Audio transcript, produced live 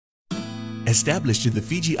Established in the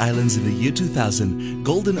Fiji Islands in the year 2000,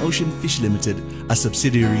 Golden Ocean Fish Limited, a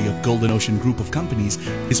subsidiary of Golden Ocean Group of Companies,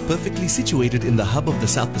 is perfectly situated in the hub of the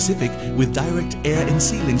South Pacific with direct air and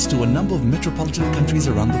sea links to a number of metropolitan countries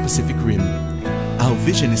around the Pacific Rim. Our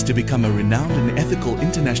vision is to become a renowned and ethical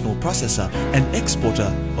international processor and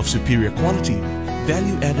exporter of superior quality,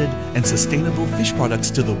 value-added and sustainable fish products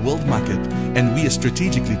to the world market, and we are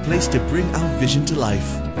strategically placed to bring our vision to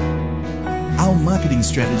life. Our marketing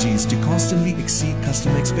strategy is to constantly exceed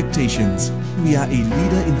customer expectations. We are a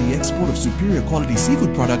leader in the export of superior quality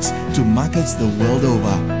seafood products to markets the world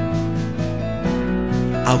over.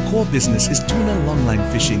 Our core business is tuna longline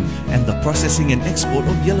fishing and the processing and export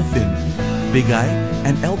of yellowfin, big eye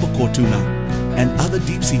and albacore tuna, and other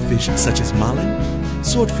deep-sea fish such as marlin,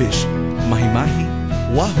 swordfish, mahi-mahi,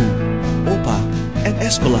 wahoo, opa, and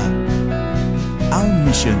escola. Our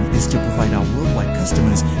mission is to provide our worldwide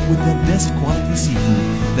customers with the best quality seafood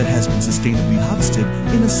that has been sustainably harvested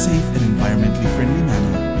in a safe and environmentally friendly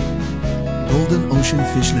manner. Golden Ocean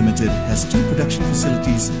Fish Limited has 2 production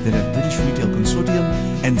facilities that have British Retail Consortium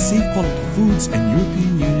and Safe Quality Foods and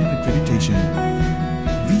European Union accreditation.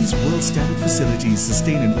 These world-standard facilities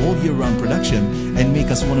sustain an all-year-round production and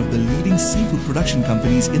make us one of the leading seafood production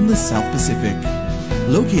companies in the South Pacific.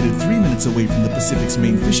 Located 3 minutes away from the Pacific's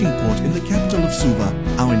main fishing port in the capital of Suva,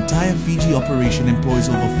 our entire Fiji operation employs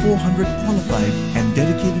over 400 qualified and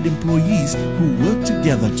dedicated employees who work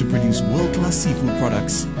together to produce world-class seafood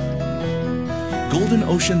products. Golden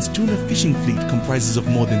Ocean's tuna fishing fleet comprises of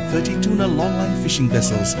more than 30 tuna longline fishing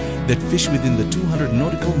vessels that fish within the 200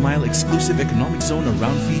 nautical mile exclusive economic zone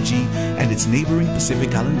around Fiji and its neighboring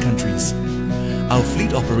Pacific Island countries. Our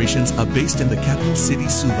fleet operations are based in the capital city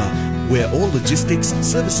Suva, where all logistics,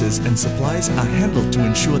 services and supplies are handled to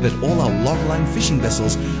ensure that all our longline fishing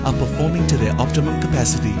vessels are performing to their optimum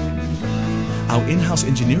capacity. Our in-house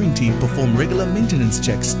engineering team perform regular maintenance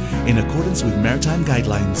checks in accordance with maritime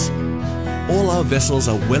guidelines. All our vessels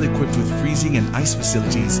are well equipped with freezing and ice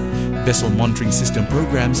facilities, vessel monitoring system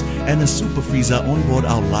programs and a super freezer on board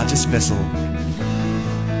our largest vessel.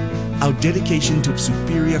 Our dedication to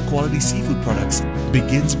superior quality seafood products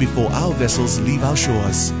begins before our vessels leave our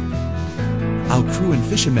shores. Our crew and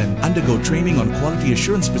fishermen undergo training on quality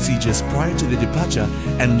assurance procedures prior to their departure,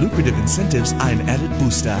 and lucrative incentives are an added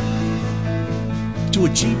booster. To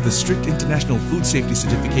achieve the strict international food safety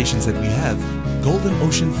certifications that we have, Golden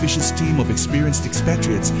Ocean Fish's team of experienced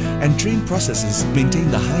expatriates and trained processors maintain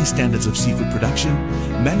the highest standards of seafood production,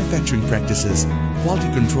 manufacturing practices, quality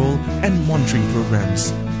control and monitoring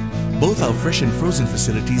programs. Both our fresh and frozen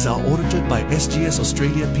facilities are audited by SGS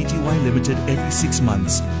Australia Pty Limited every 6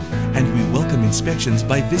 months, and we welcome inspections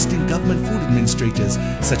by visiting government food administrators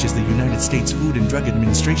such as the United States Food and Drug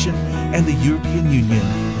Administration and the European Union.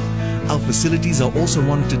 Our facilities are also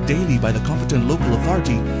monitored daily by the competent local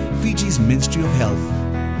authority, Fiji's Ministry of Health.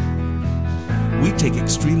 We take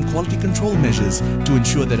extreme quality control measures to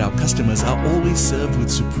ensure that our customers are always served with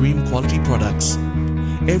supreme quality products.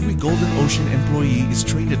 Every Golden Ocean employee is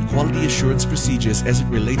trained in quality assurance procedures as it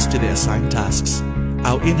relates to their assigned tasks.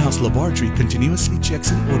 Our in-house laboratory continuously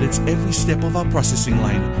checks and audits every step of our processing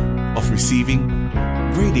line of receiving,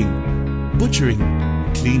 grading, butchering,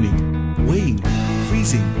 cleaning, weighing,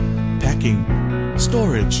 freezing, packing,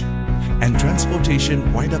 storage, and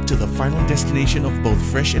transportation right up to the final destination of both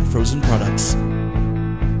fresh and frozen products.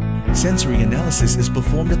 Sensory analysis is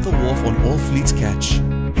performed at the wharf on all fleets catch.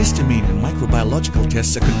 Histamine and microbiological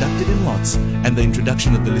tests are conducted in lots, and the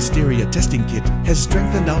introduction of the Listeria testing kit has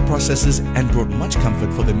strengthened our processes and brought much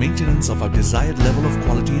comfort for the maintenance of our desired level of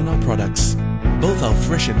quality in our products. Both our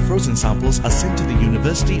fresh and frozen samples are sent to the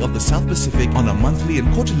University of the South Pacific on a monthly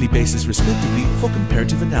and quarterly basis respectively for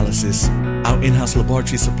comparative analysis. Our in-house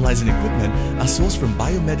laboratory supplies and equipment are sourced from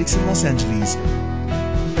Biomedics in Los Angeles.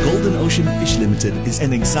 Golden Ocean Fish Limited is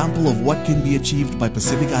an example of what can be achieved by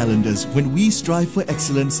Pacific Islanders when we strive for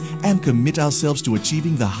excellence and commit ourselves to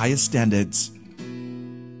achieving the highest standards.